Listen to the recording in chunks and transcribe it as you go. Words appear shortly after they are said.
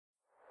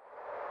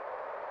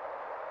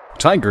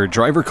Tiger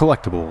Driver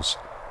Collectibles,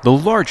 the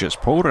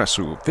largest pro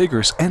wrestling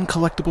figures and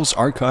collectibles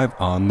archive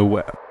on the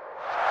web.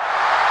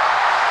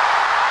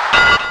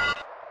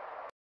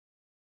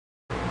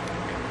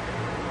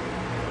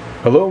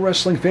 Hello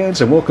wrestling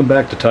fans, and welcome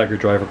back to Tiger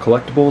Driver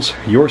Collectibles,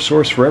 your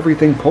source for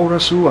everything pro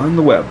wrestling on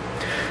the web.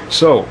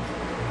 So,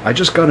 I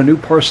just got a new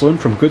parcel in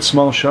from Good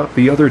Small Shop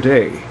the other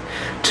day.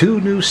 2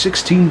 new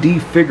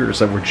 16D figures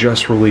that were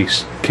just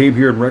released. Came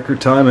here in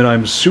record time and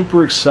I'm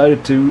super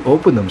excited to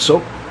open them.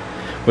 So,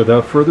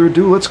 without further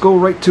ado, let's go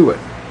right to it.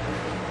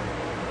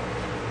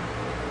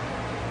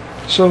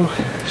 So,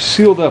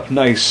 sealed up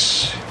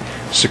nice,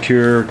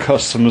 secure,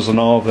 customs and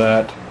all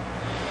that.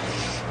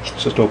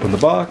 Just open the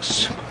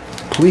box.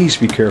 Please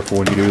be careful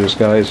when you do this,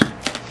 guys.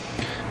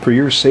 For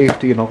your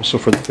safety and also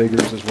for the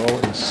figures as well.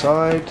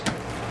 Inside,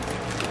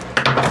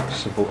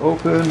 simple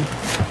open.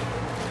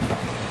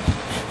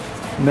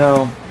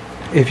 Now,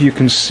 if you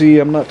can see,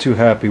 I'm not too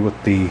happy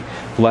with the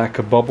lack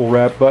of bubble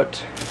wrap,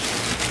 but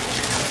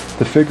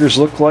the figures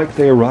look like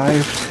they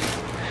arrived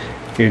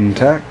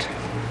intact.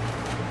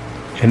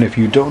 And if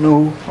you don't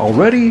know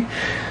already,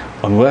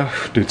 on the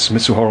left it's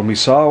Mitsuharu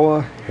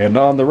Misawa, and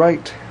on the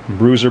right,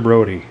 Bruiser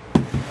Brody.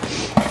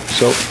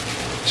 So,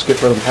 let's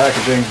get rid of the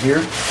packaging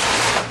here.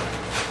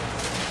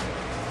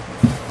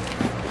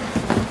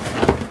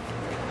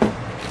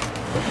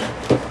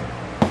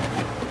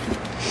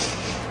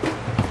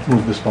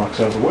 Move this box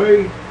out of the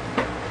way.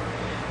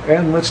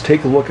 And let's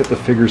take a look at the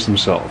figures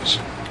themselves.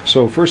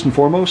 So first and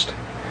foremost,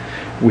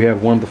 we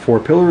have one of the 4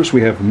 pillars.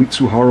 We have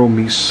Mitsuharu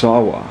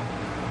Misawa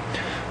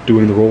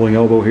doing the rolling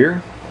elbow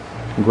here.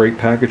 Great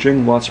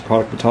packaging, lots of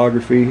product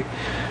photography.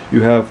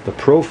 You have the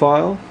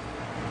profile.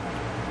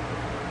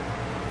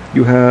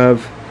 You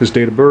have his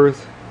date of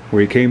birth,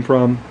 where he came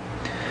from,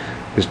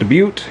 his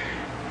debut,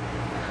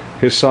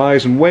 his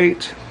size and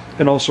weight,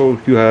 and also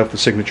you have the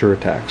signature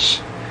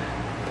attacks.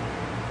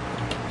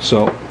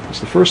 So,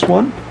 that's the first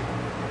one.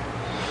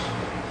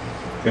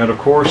 And of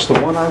course, the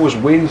one I was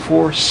waiting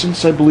for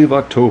since I believe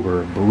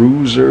October,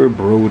 Bruiser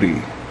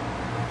Brody.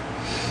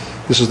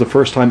 This is the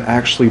first time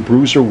actually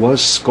Bruiser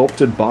was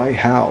sculpted by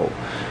HAL,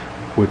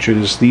 which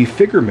is the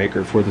figure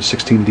maker for the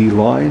 16D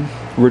line,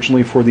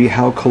 originally for the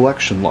HAL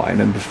Collection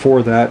line, and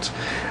before that,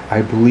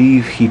 I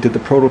believe he did the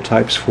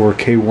prototypes for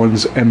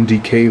K1's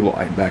MDK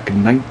line back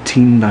in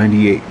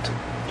 1998.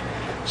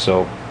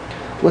 So,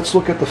 let's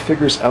look at the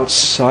figures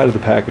outside of the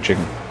packaging.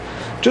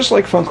 Just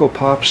like Funko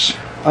Pops,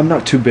 I'm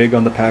not too big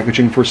on the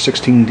packaging for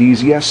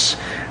 16Ds. Yes,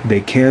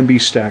 they can be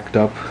stacked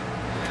up.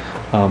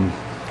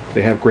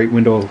 They have great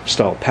window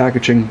style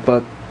packaging,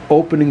 but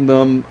opening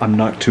them, I'm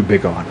not too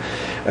big on.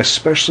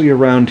 Especially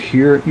around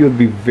here, you would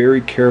be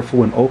very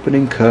careful in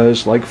opening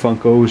because, like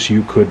Funkos,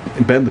 you could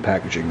bend the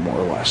packaging more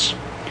or less.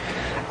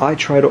 I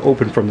try to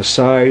open from the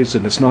sides,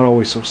 and it's not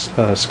always so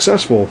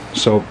successful,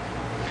 so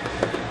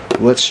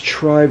let's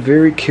try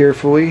very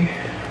carefully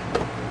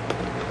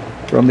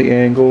from the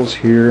angles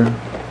here.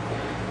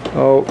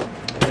 Oh,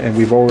 and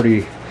we've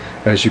already,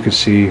 as you can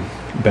see,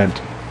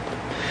 bent.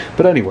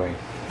 But anyway,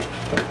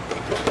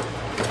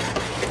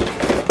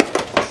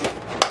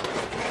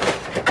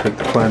 take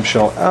the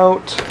clamshell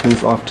out,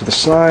 move off to the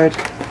side.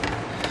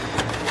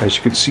 As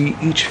you can see,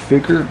 each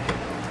figure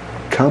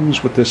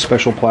comes with this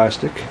special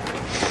plastic,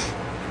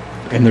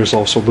 and there's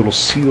also little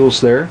seals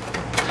there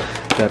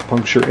that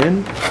puncture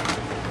in,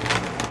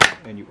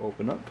 and you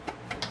open up.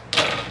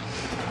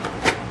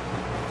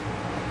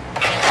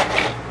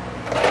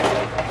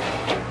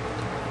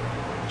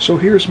 So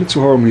here's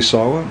Mitsuharu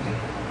Misawa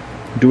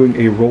doing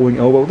a rolling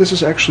elbow. This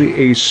is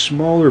actually a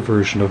smaller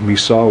version of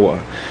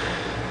Misawa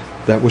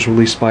that was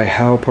released by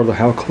HAL, part of the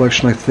HAL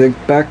collection, I think,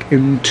 back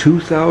in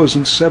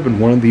 2007,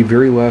 one of the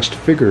very last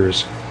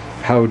figures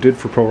HAL did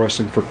for pro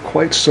wrestling for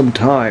quite some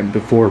time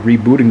before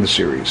rebooting the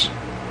series.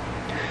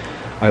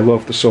 I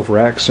love the silver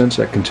accents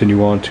that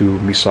continue on to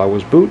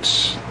Misawa's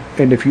boots,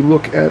 and if you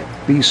look at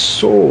the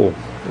sole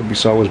of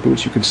Misawa's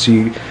boots, you can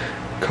see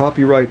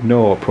copyright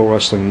Noah, Pro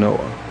Wrestling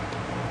Noah.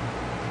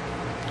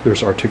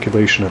 There's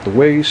articulation at the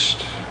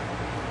waist,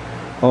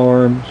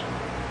 arms,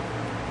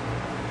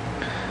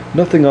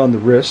 nothing on the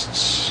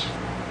wrists,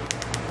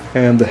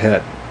 and the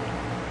head.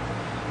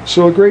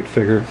 So a great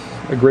figure,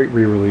 a great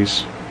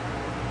re-release.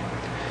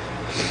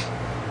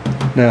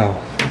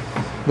 Now,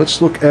 let's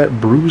look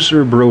at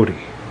Bruiser Brody.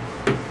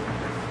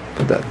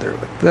 Put that there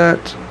like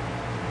that.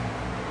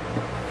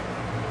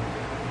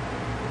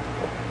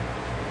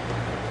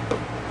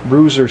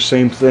 Bruiser,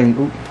 same thing.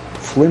 Ooh,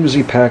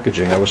 flimsy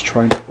packaging. I was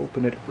trying to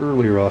open it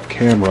earlier off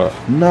camera.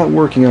 Not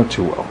working out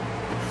too well.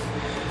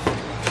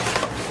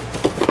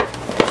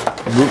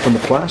 Remove from the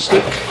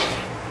plastic.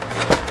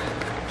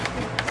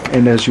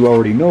 And as you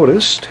already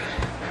noticed,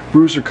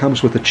 Bruiser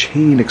comes with a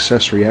chain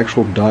accessory,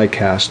 actual die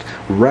cast,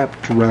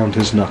 wrapped around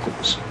his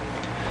knuckles.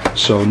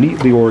 So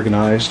neatly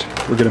organized.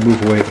 We're going to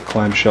move away the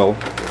clamshell.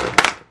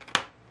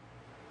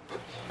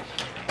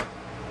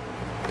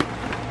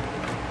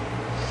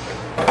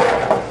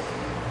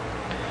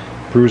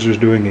 Bruiser's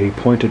doing a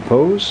pointed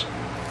pose.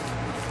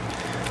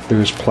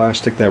 There's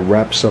plastic that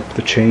wraps up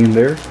the chain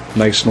there,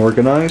 nice and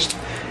organized.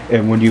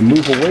 And when you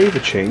move away the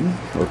chain,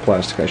 or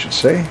plastic I should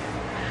say,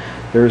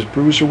 there's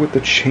Bruiser with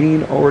the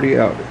chain already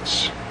out.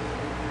 It's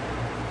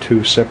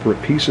two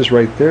separate pieces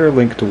right there,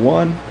 linked to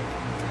one.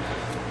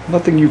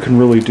 Nothing you can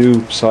really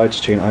do besides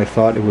chain. I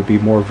thought it would be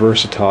more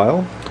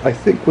versatile. I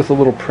think with a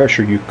little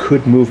pressure you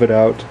could move it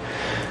out,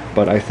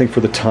 but I think for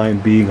the time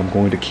being I'm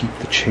going to keep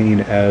the chain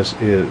as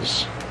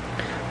is.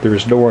 There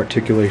is no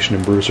articulation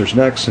in Bruiser's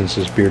neck since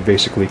his beard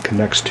basically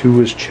connects to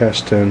his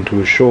chest and to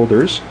his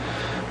shoulders,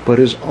 but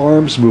his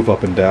arms move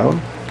up and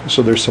down,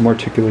 so there's some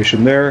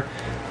articulation there.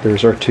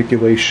 There's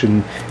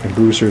articulation in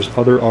Bruiser's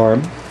other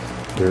arm.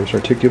 There's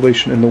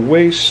articulation in the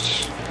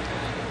waist.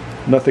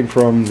 Nothing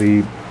from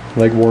the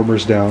leg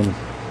warmers down,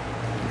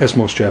 as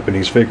most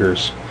Japanese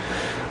figures.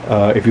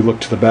 If you look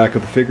to the back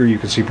of the figure, you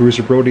can see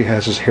Bruiser Brody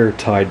has his hair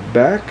tied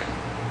back,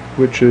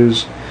 which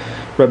is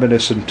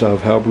reminiscent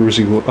of how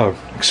Bruiser looked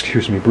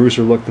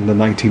in the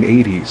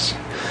 1980s.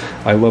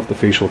 I love the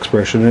facial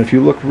expression, and if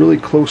you look really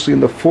closely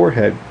in the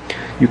forehead,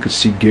 you can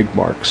see gig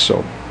marks.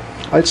 So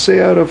I'd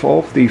say out of all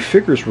of the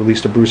figures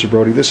released of Bruiser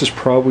Brody, this is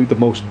probably the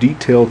most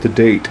detailed to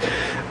date,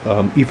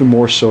 even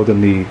more so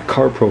than the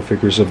Car-Pro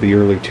figures of the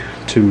early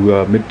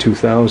to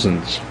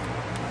mid-2000s.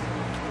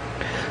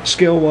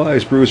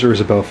 Scale-wise, Bruiser is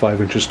about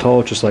 5 inches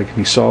tall, just like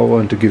Misawa,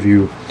 and to give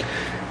you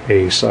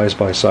a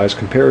size-by-size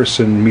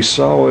comparison,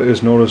 Misawa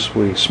is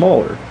noticeably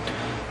smaller.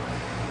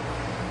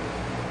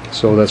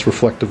 So that's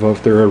reflective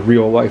of their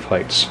real-life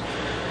heights,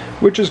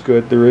 which is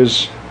good. There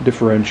is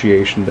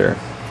differentiation there.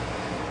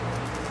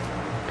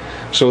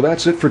 So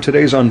that's it for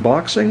today's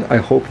unboxing. I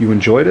hope you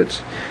enjoyed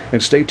it,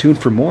 and stay tuned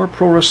for more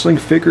pro wrestling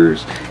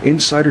figures,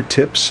 insider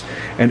tips,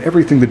 and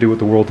everything to do with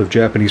the world of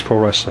Japanese pro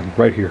wrestling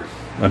right here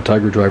on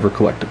Tiger Driver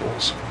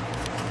Collectibles.